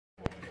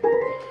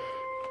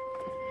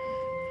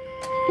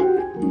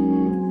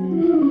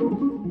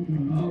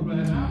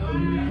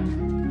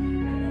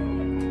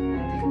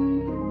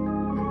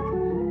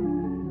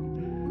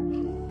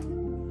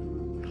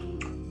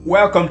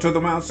Welcome to the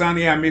Mount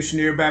Sinai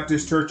Missionary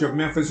Baptist Church of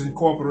Memphis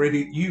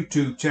Incorporated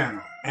YouTube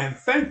channel, and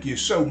thank you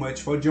so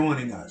much for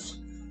joining us.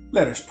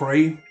 Let us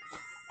pray.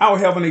 Our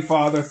Heavenly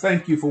Father,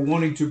 thank you for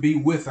wanting to be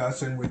with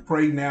us, and we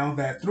pray now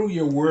that through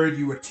your word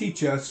you would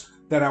teach us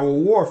that our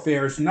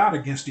warfare is not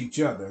against each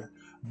other,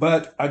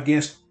 but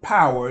against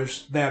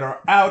powers that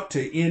are out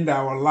to end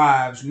our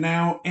lives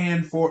now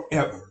and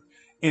forever.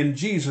 In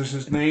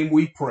Jesus' name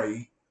we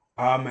pray.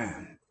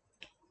 Amen.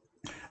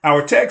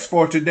 Our text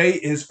for today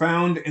is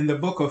found in the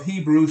book of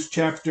Hebrews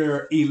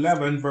chapter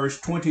 11,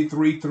 verse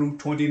 23 through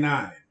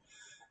 29.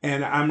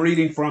 And I'm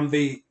reading from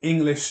the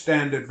English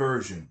Standard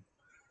Version.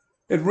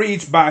 It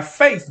reads, "By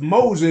faith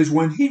Moses,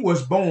 when he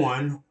was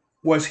born,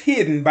 was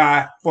hidden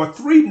for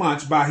 3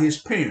 months by his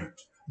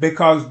parents,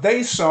 because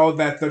they saw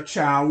that the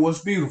child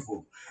was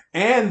beautiful,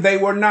 and they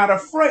were not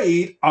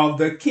afraid of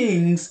the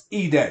king's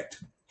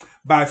edict.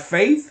 By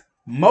faith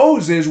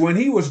Moses, when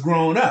he was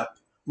grown up,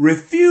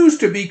 refused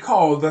to be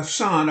called the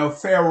son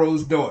of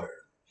Pharaoh's daughter,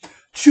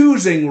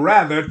 choosing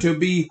rather to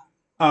be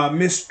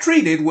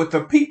mistreated with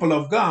the people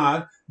of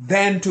God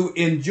than to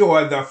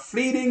enjoy the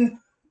fleeting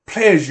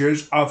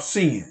pleasures of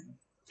sin.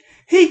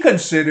 He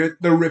considered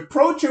the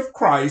reproach of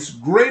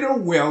Christ greater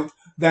wealth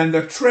than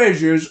the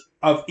treasures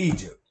of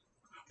Egypt,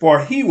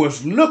 for he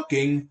was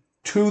looking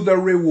to the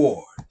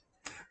reward.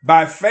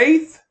 By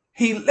faith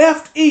he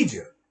left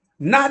Egypt,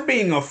 not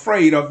being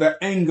afraid of the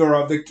anger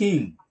of the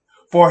king,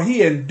 for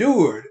he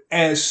endured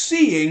as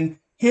seeing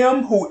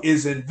him who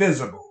is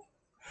invisible.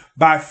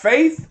 By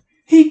faith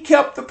he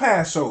kept the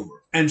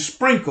Passover and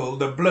sprinkled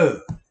the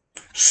blood,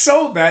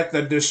 so that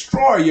the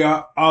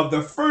destroyer of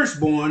the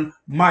firstborn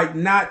might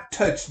not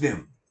touch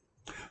them.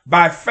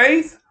 By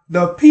faith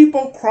the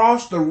people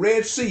crossed the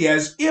Red Sea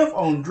as if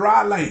on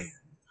dry land,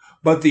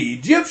 but the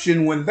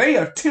Egyptians, when they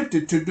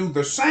attempted to do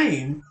the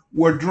same,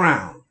 were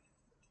drowned."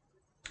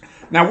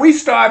 Now, we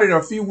started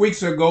a few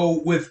weeks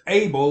ago with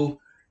Abel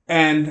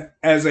and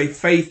as a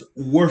faith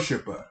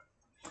worshiper.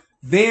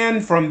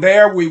 Then from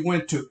there we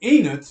went to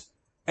Enoch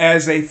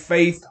as a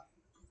faith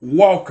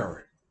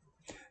walker.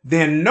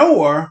 Then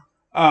Noah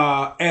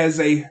as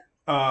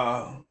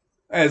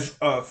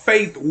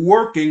faith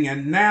working,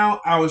 and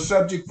now our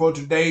subject for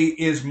today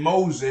is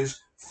Moses,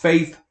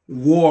 faith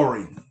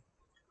warring.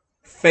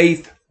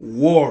 Faith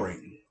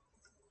warring.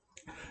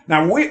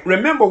 Now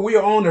remember we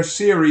are on a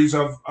series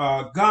of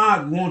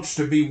God wants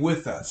to be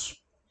with us.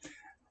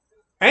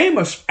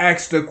 Amos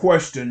asked a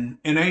question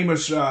in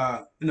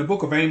the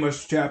book of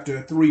Amos,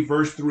 chapter 3,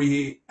 verse 3.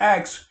 He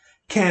asks,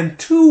 "Can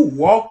two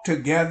walk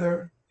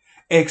together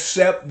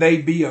except they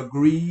be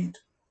agreed?"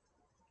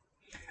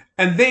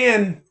 And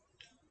then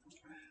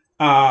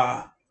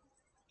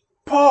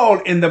Paul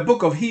in the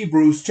book of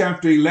Hebrews,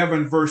 chapter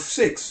 11, verse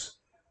 6,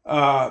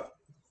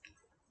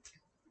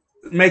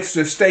 makes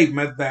the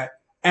statement that,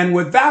 "And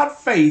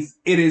without faith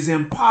it is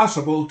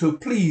impossible to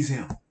please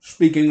him,"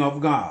 speaking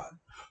of God.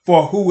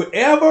 "For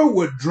whoever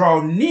would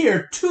draw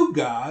near to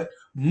God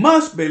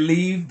must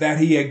believe that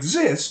he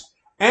exists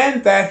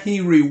and that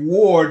he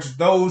rewards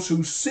those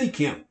who seek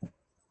him."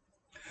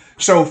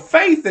 So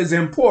faith is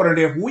important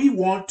if we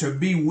want to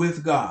be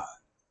with God.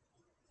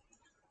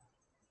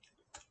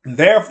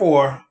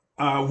 Therefore,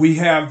 we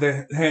had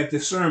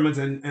the sermons,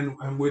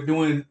 and we're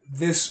doing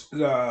this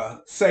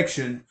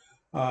section,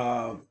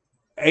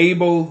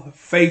 Abel,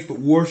 faith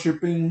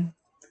worshiping.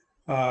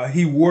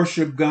 He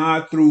worshiped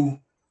God through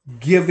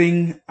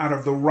giving out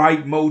of the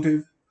right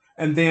motive.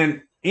 And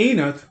then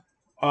Enoch,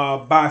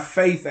 by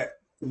faith,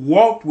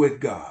 walked with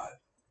God.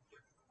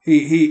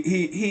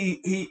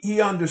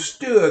 He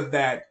understood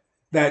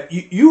that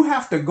you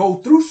have to go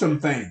through some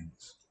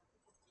things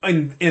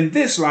in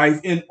this life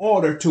in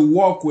order to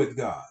walk with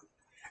God.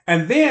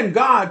 And then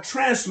God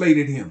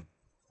translated him.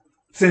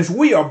 Since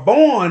we are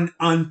born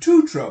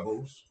unto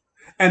troubles,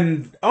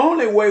 and the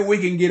only way we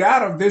can get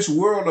out of this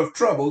world of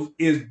troubles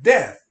is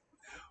death.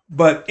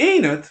 But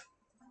Enoch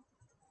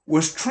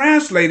was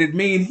translated,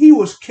 meaning he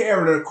was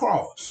carried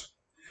across.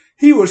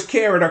 He was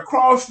carried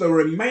across the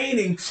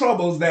remaining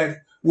troubles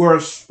that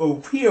were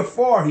here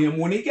for him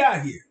when he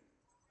got here.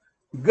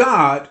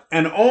 God,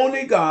 and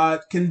only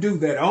God, can do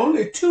that.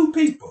 Only two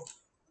people,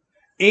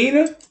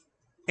 Enoch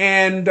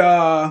and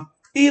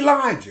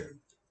Elijah,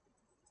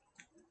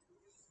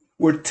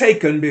 were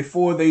taken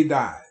before they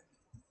died.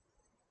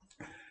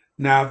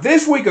 Now,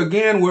 this week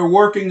again, we're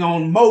working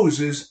on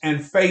Moses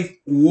and faith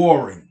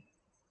warring.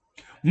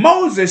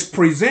 Moses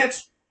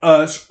presents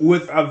us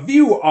with a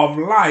view of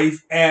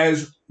life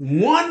as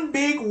one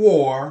big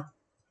war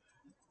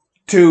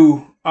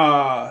to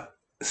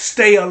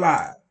stay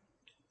alive.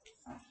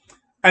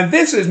 And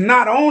this is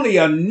not only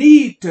a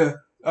need to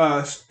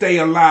stay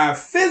alive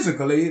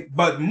physically,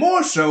 but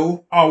more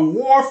so a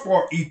war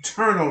for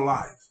eternal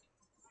life.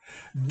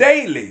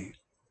 Daily,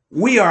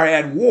 we are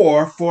at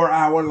war for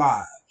our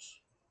lives.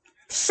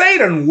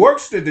 Satan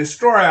works to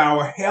destroy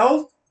our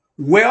health,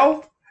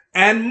 wealth,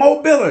 and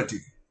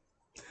mobility.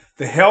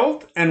 The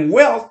health and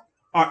wealth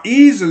are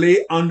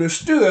easily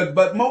understood,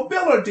 but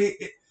mobility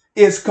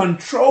is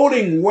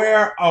controlling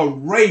where a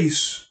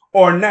race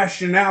or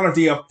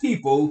nationality of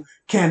people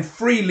can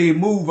freely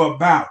move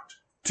about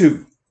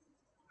to.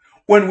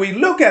 When we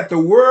look at the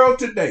world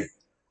today,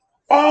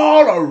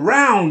 all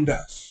around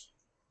us,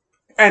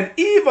 and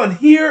even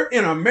here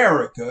in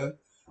America,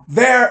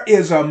 there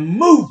is a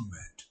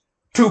movement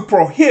to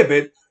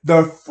prohibit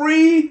the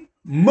free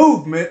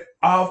movement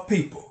of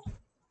people.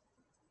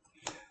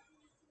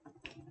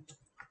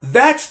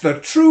 That's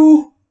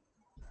true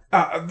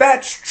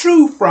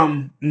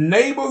from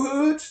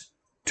neighborhoods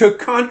to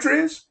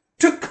countries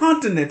to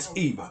continents,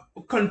 even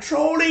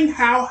controlling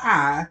how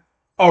high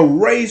a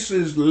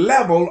race's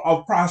level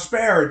of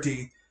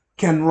prosperity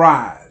can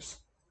rise.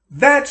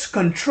 That's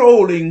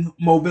controlling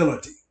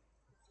mobility.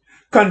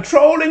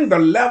 Controlling the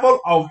level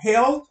of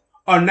health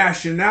a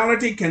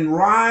nationality can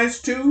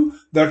rise to,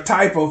 the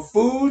type of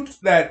food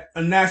that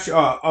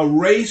a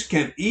race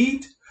can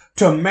eat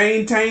to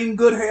maintain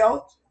good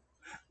health,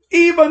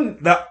 even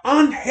the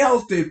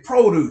unhealthy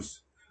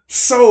produce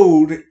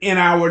sold in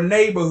our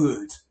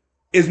neighborhoods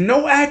is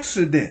no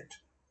accident.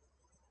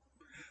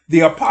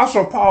 The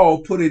Apostle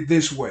Paul put it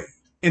this way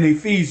in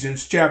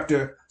Ephesians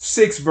chapter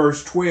 6,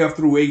 verse 12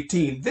 through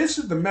 18. This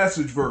is the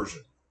Message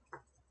version.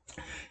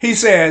 He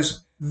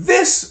says,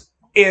 "This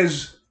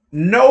is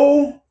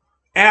no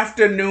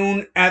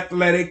afternoon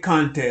athletic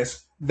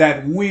contest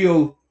that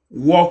we'll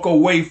walk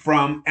away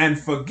from and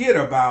forget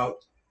about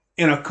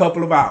in a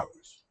couple of hours.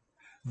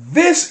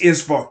 This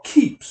is for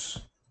keeps,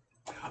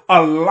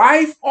 a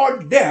life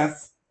or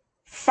death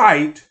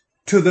fight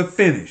to the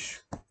finish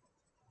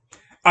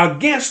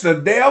against the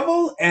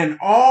devil and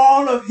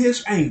all of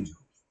his angels.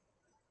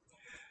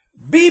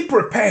 Be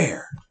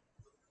prepared.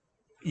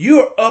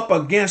 You're up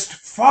against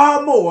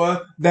far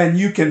more than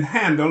you can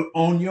handle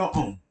on your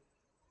own.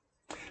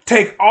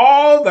 Take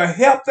all the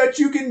help that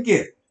you can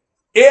get,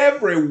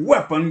 every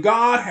weapon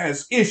God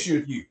has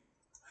issued you,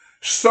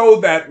 so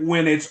that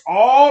when it's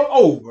all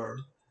over,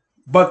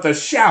 but the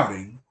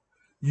shouting,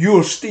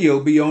 you'll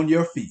still be on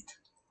your feet.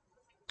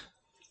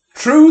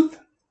 Truth,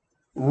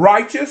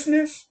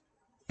 righteousness,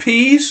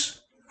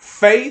 peace,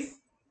 faith,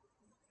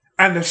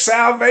 and the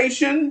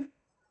salvation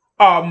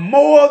are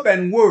more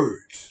than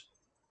words.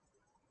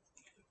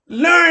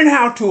 Learn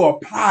how to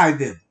apply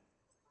them.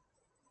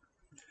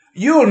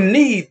 You'll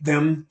need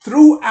them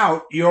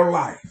throughout your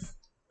life.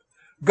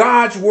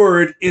 God's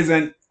word is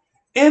an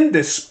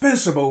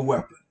indispensable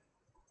weapon.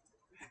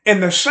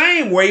 In the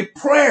same way,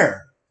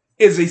 prayer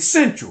is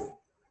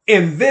essential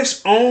in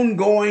this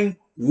ongoing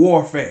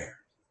warfare.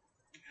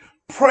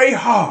 Pray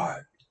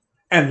hard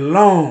and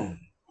long.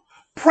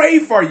 Pray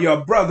for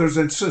your brothers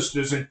and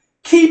sisters and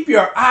keep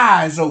your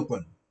eyes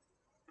open.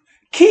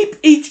 Keep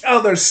each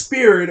other's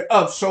spirit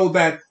up so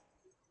that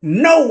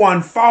no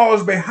one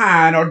falls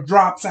behind or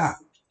drops out.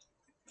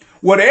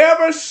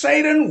 Whatever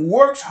Satan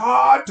works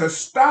hard to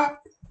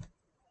stop,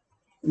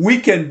 we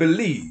can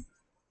believe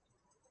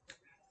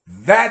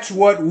that's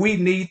what we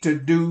need to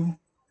do.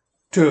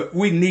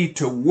 We need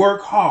to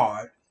work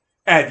hard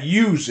at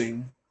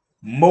using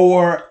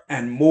more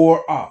and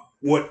more of.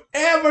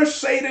 Whatever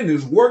Satan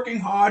is working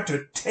hard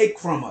to take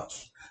from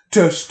us,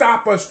 to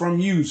stop us from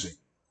using,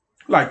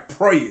 like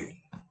praying,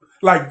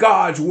 like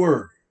God's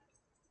word,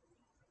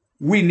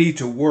 we need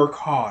to work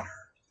harder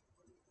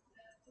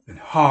and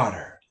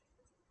harder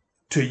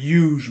to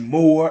use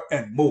more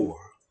and more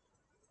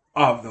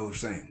of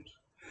those things.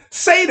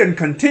 Satan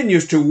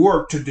continues to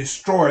work to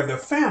destroy the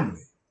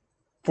family.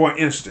 For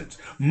instance,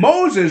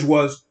 Moses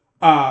was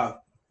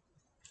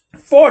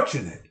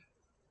fortunate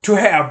to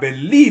have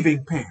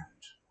believing parents.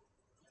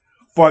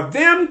 For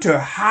them to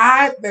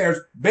hide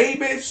their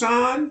baby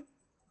son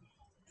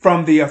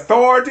from the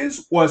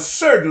authorities was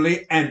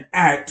certainly an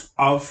act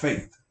of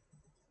faith.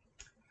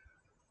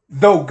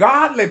 Though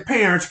godly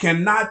parents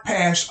cannot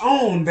pass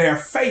on their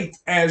faith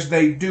as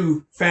they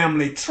do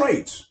family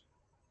traits,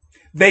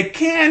 they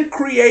can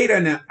create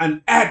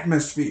an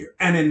atmosphere,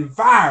 an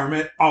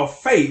environment of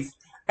faith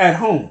at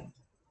home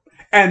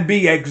and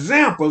be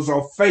examples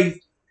of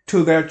faith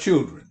to their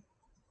children.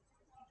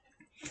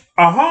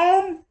 A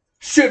home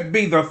should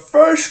be the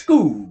first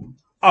school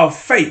of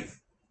faith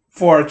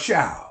for a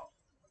child.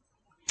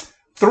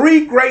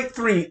 Three great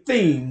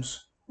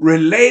themes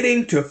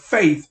relating to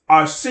faith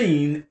are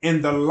seen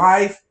in the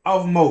life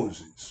of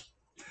Moses.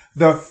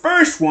 The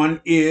first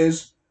one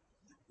is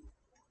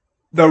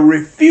the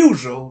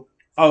refusal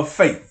of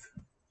faith.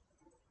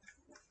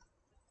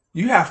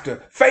 You have to,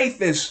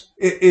 faith is,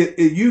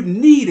 you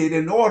need it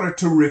in order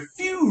to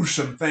refuse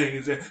some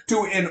things,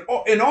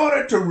 in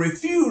order to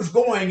refuse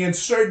going in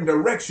certain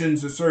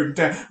directions at certain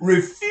times,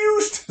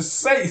 refuse to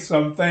say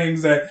some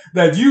things that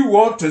you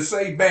want to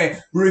say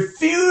bad,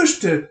 refuse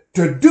to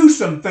do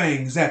some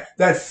things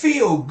that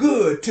feel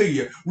good to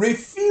you,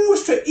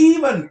 refuse to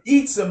even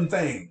eat some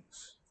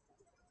things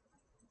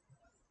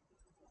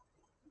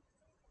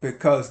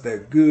because they're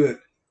good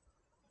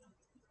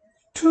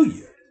to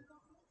you,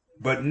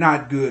 but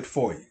not good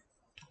for you.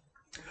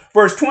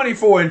 Verse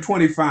 24 and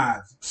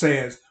 25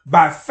 says,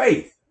 by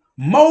faith,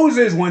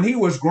 Moses, when he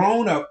was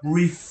grown up,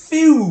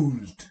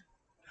 refused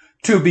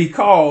to be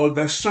called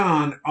the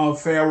son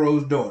of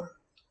Pharaoh's daughter,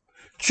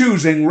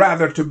 choosing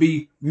rather to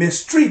be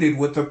mistreated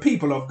with the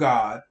people of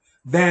God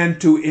than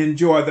to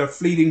enjoy the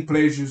fleeting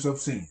pleasures of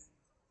sin.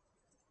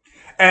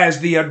 As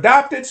the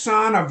adopted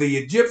son of the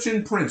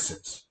Egyptian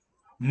princess,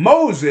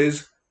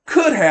 Moses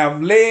could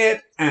have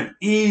led an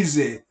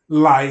easy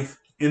life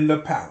in the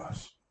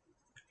palace.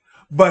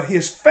 But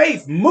his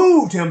faith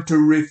moved him to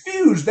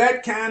refuse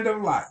that kind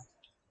of life.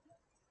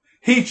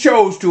 He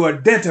chose to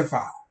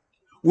identify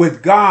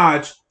with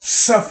God's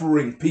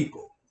suffering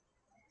people.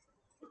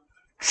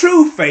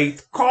 True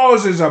faith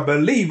causes a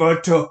believer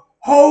to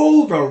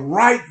hold the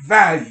right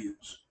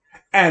values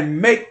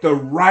and make the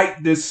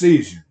right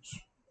decisions.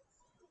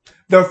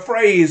 The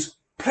phrase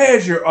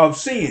pleasure of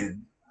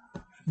sin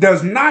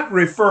does not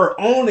refer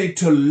only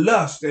to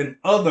lust and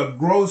other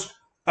gross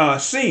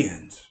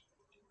sins.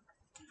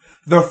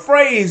 The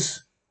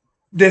phrase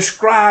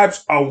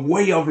describes a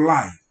way of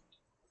life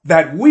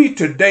that we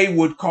today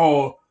would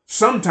call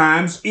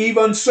sometimes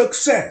even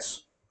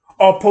success,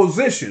 or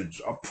positions,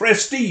 or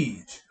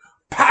prestige,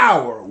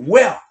 power,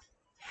 wealth,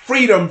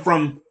 freedom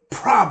from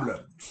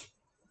problems.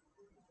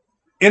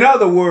 In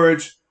other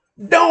words,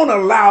 don't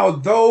allow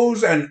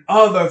those and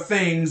other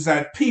things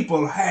that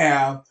people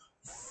have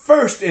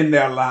first in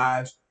their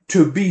lives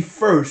to be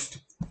first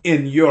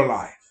in your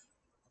life.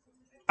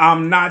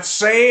 I'm not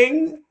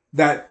saying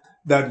that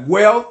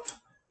wealth,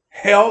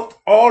 health,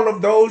 all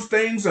of those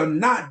things are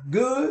not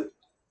good,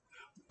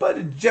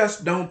 but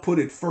just don't put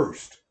it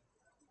first.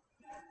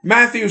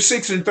 Matthew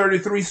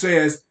 6:33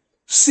 says,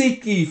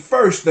 seek ye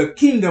first the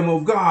kingdom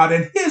of God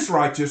and his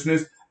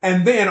righteousness,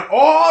 and then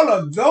all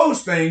of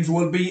those things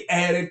will be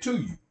added to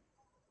you.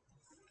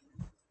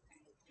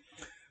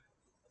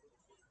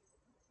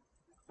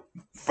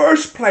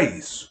 First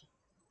place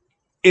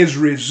is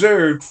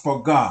reserved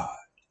for God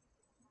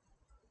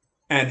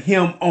and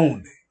him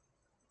only.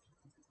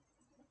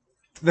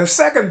 The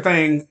second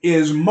thing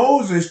is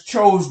Moses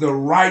chose the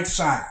right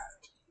side.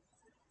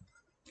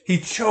 He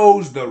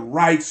chose the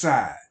right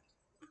side.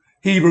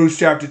 Hebrews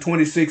chapter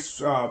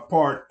 26,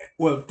 part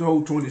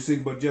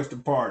 26, but just the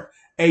part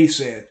A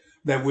said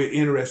that we're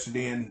interested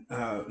in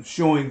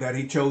showing that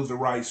he chose the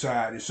right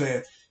side. It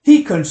said,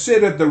 he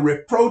considered the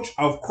reproach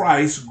of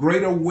Christ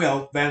greater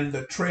wealth than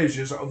the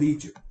treasures of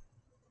Egypt.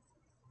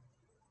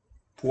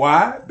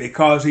 Why?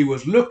 Because he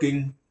was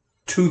looking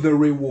to the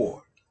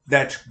reward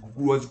that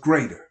was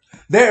greater.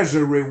 There's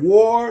a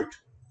reward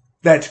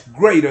that's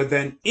greater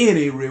than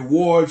any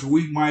rewards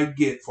we might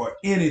get for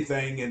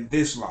anything in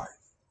this life.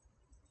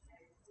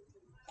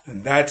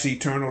 And that's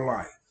eternal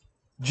life.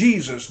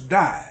 Jesus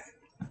died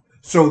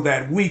so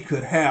that we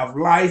could have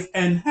life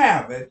and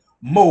have it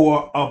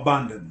more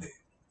abundantly.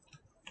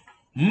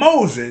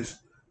 Moses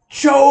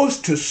chose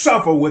to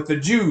suffer with the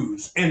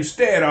Jews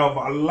instead of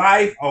a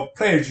life of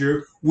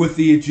pleasure with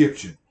the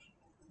Egyptians.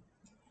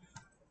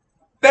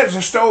 There's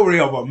a story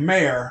of a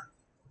mayor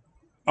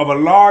of a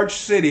large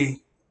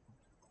city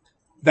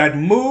that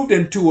moved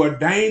into a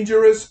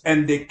dangerous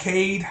and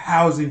decayed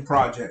housing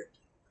project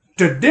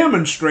to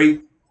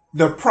demonstrate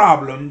the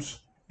problems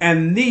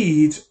and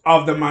needs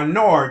of the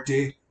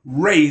minority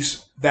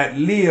race that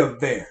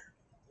lived there.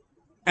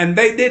 And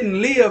they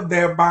didn't live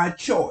there by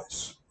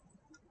choice.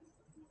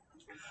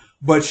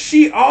 But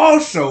she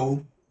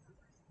also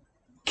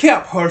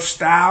kept her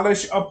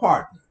stylish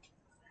apartment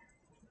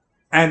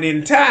and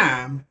in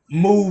time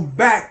moved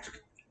back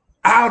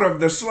out of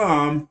the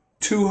slum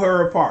to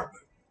her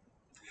apartment.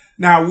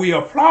 Now, we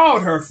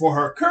applaud her for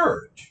her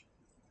courage,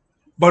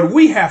 but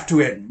we have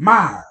to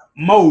admire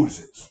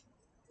Moses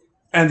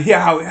and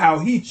how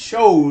he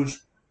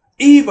chose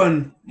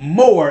even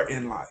more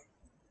in life.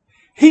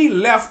 He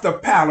left the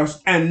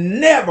palace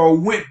and never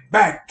went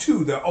back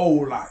to the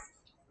old life.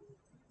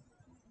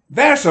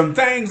 There's some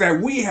things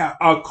that we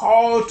are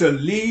called to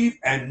leave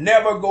and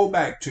never go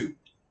back to.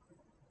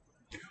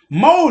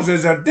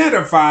 Moses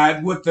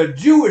identified with the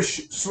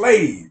Jewish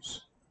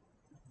slaves.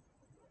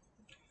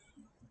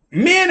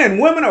 Men and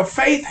women of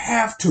faith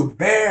have to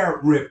bear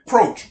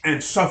reproach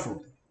and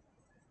suffering.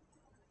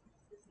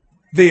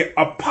 The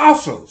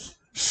apostles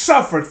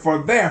suffered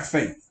for their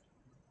faith.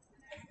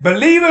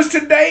 Believers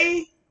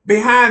today,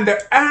 behind the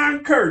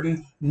iron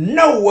curtain,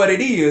 know what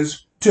it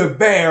is to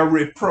bear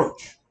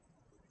reproach.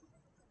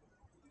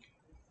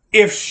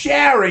 If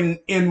sharing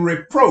in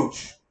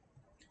reproach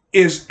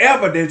is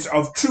evidence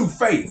of true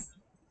faith,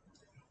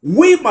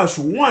 we must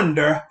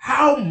wonder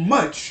how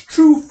much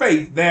true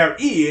faith there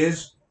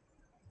is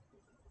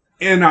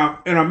in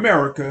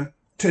America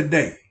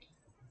today.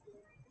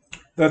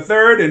 The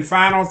third and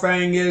final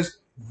thing is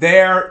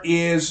there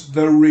is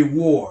the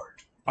reward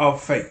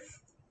of faith.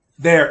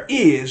 There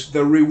is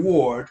the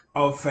reward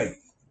of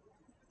faith.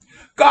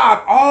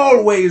 God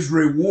always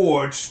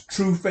rewards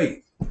true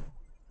faith.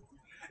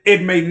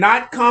 It may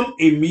not come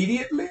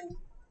immediately,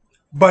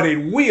 but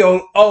it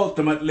will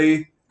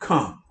ultimately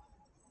come.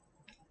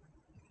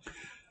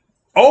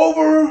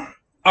 Over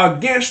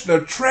against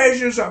the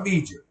treasures of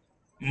Egypt,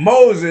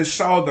 Moses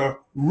saw the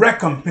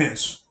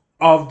recompense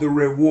of the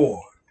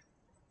reward.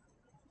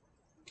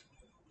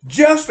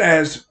 Just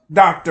as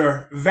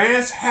Dr.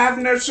 Vance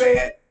Havner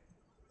said,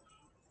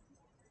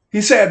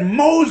 he said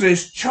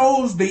Moses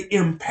chose the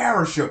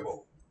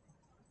imperishable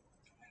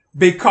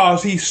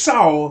because he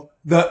saw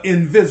the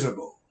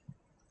invisible,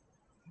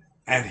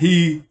 and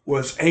he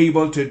was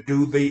able to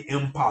do the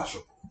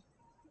impossible.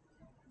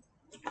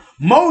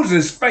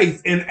 Moses'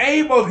 faith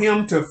enabled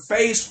him to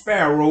face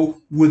Pharaoh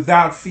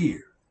without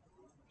fear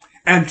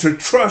and to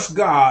trust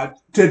God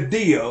to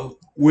deal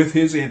with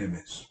his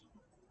enemies.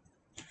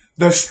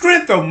 The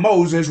strength of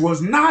Moses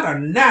was not a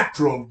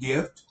natural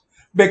gift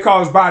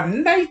because by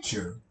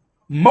nature,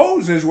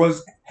 Moses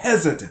was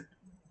hesitant.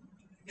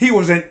 He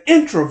was an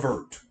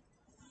introvert.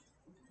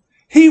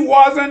 He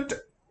wasn't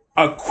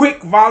a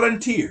quick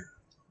volunteer.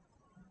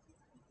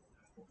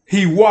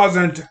 He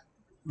wasn't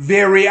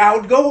very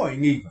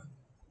outgoing even.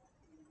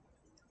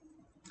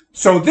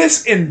 So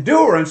this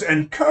endurance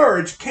and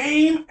courage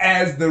came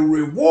as the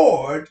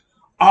reward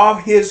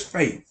of his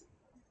faith.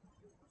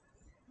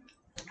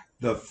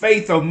 The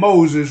faith of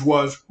Moses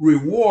was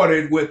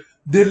rewarded with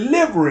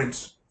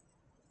deliverance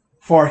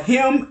for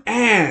him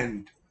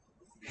and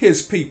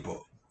his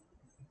people.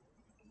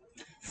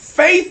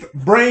 Faith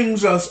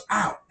brings us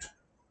out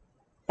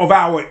of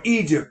our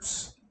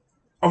Egypts,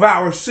 of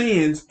our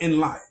sins in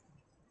life,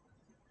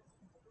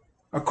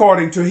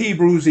 according to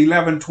Hebrews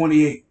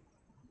 11:28.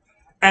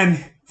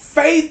 And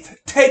faith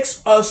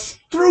takes us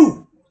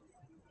through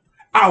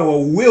our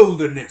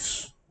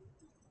wilderness,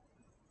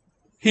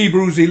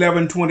 Hebrews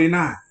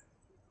 11:29.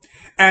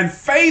 And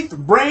faith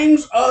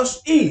brings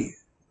us in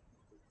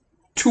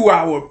to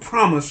our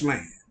promised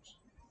land,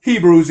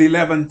 Hebrews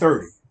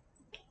 11:30.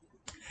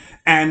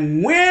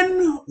 And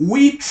when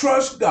we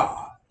trust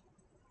God,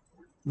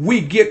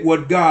 we get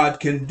what God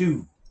can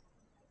do.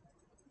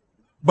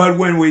 But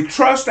when we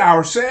trust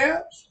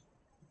ourselves,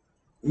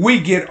 we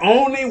get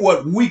only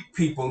what weak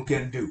people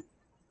can do.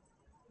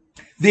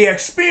 The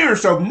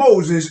experience of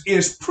Moses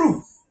is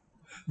proof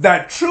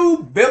that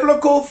true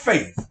biblical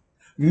faith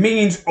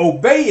means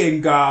obeying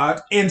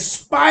God in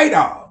spite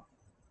of.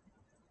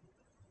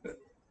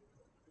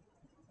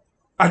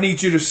 I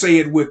need you to say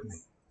it with me.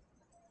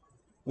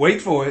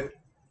 Wait for it.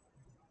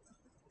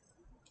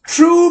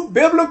 True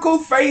biblical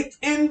faith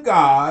in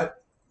God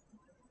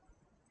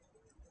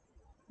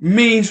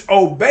means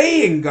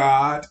obeying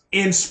God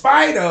in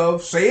spite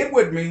of, say it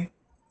with me,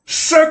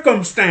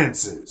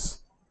 circumstances,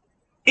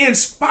 in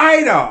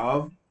spite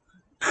of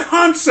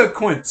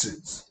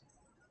consequences.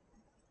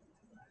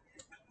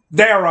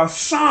 There are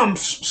some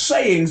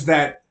sayings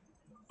that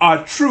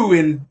are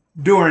true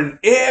during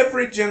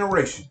every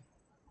generation.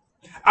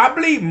 I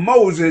believe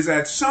Moses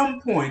at some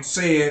point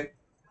said,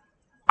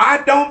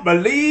 I don't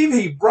believe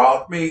he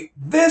brought me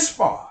this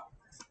far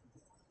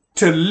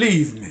to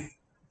leave me.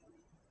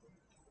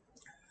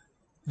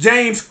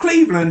 James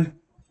Cleveland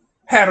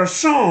had a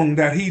song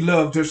that he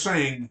loved to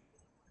sing.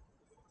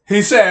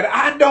 He said,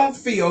 I don't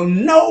feel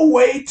no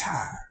way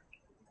tired.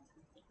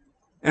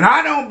 And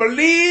I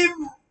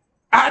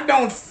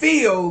don't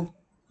feel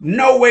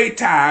no way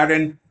tired.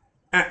 And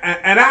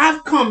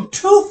I've come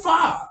too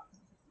far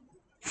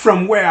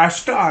from where I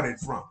started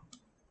from.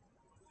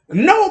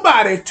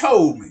 Nobody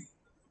told me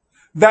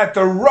that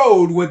the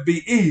road would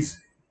be easy.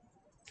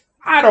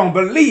 I don't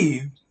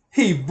believe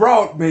he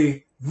brought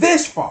me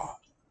this far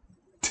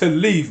to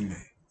leave me.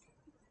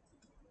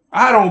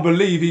 I don't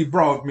believe he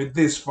brought me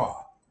this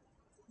far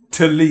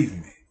to leave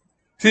me.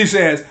 He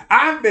says,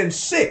 I've been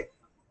sick,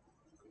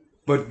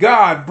 but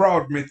God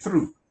brought me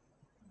through.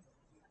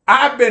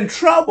 I've been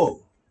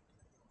troubled,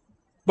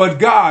 but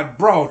God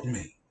brought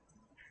me.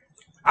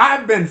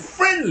 I've been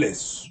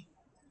friendless,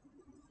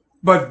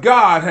 but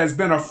God has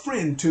been a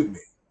friend to me.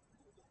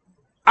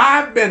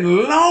 I've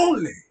been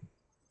lonely,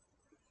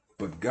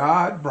 but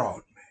God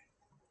brought me.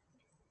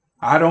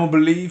 I don't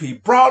believe he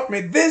brought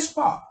me this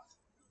far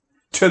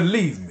to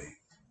leave me.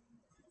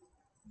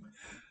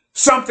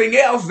 Something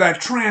else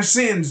that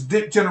transcends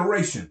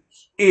generations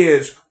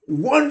is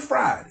one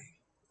Friday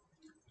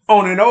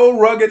on an old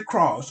rugged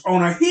cross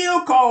on a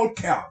hill called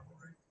Calvary,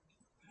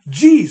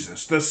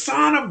 Jesus, the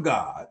Son of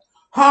God,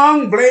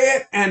 hung,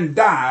 bled, and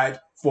died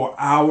for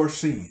our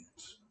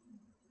sins.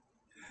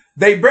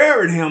 They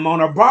buried him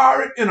in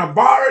a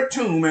borrowed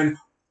tomb, and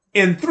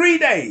in 3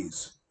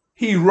 days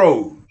he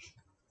rose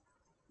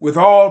with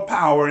all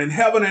power in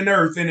heaven and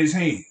earth in his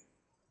hand.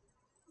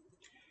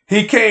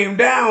 He came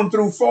down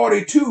through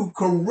 42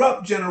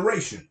 corrupt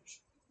generations.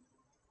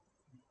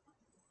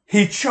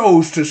 He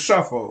chose to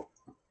suffer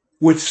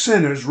with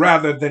sinners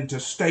rather than to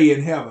stay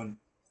in heaven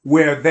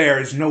where there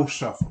is no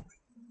suffering.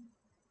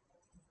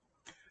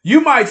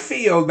 You might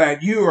feel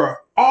that you are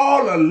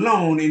all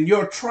alone in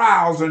your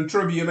trials and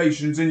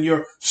tribulations, in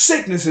your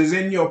sicknesses,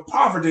 in your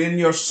poverty, in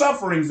your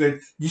sufferings and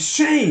your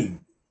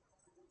shame.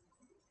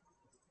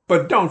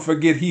 But don't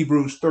forget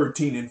Hebrews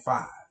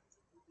 13:5.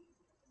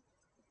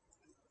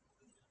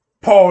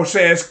 Paul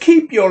says,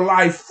 keep your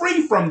life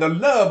free from the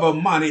love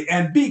of money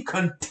and be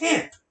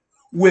content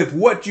with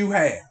what you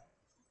have.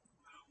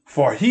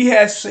 For he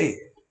has said,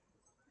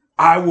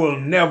 I will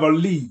never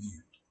leave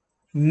you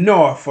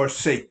nor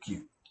forsake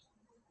you.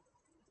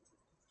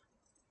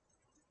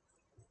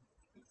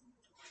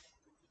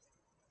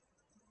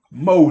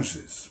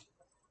 Moses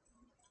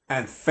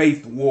and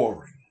Faith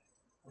Warring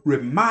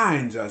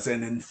reminds us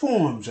and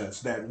informs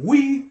us that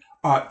we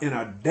are in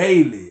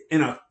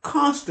a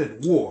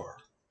constant war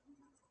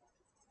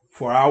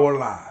for our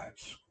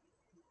lives.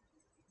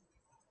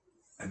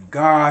 And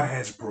God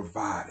has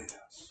provided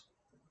us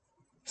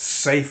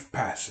safe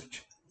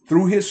passage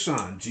through his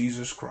Son,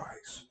 Jesus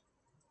Christ.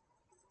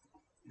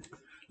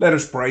 Let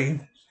us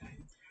pray.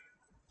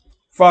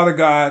 Father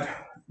God,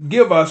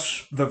 give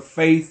us the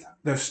faith,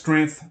 the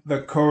strength,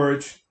 the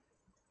courage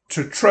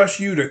to trust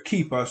you to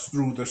keep us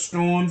through the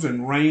storms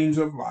and rains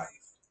of life,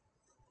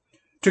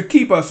 to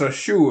keep us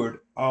assured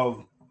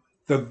of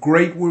the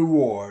great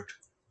reward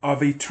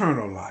of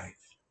eternal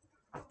life.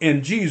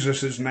 In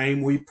Jesus'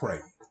 name we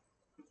pray.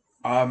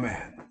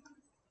 Amen.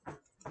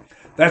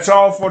 That's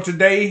all for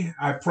today.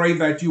 I pray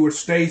that you will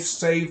stay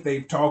safe.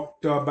 They're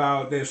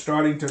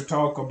starting to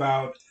talk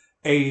about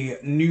a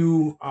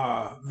new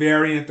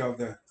variant of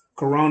the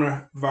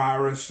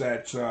coronavirus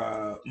that's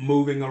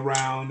moving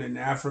around in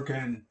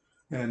Africa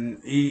and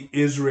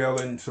Israel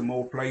and some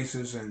more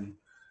places. And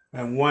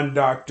one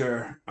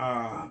doctor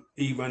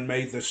even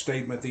made the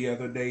statement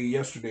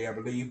yesterday, I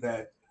believe,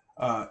 that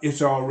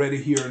it's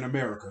already here in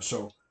America.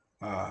 So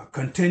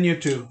continue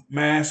to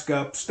mask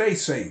up, stay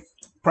safe,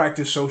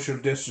 practice social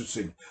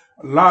distancing.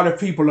 A lot of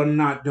people are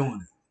not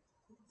doing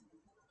it.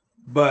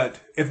 But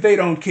if they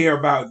don't care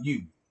about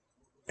you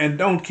and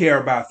don't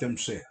care about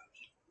themselves,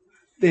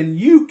 then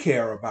you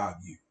care about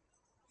you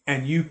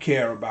and you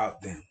care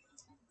about them.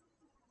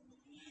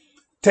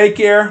 Take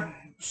care.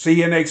 See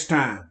you next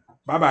time.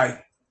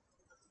 Bye-bye.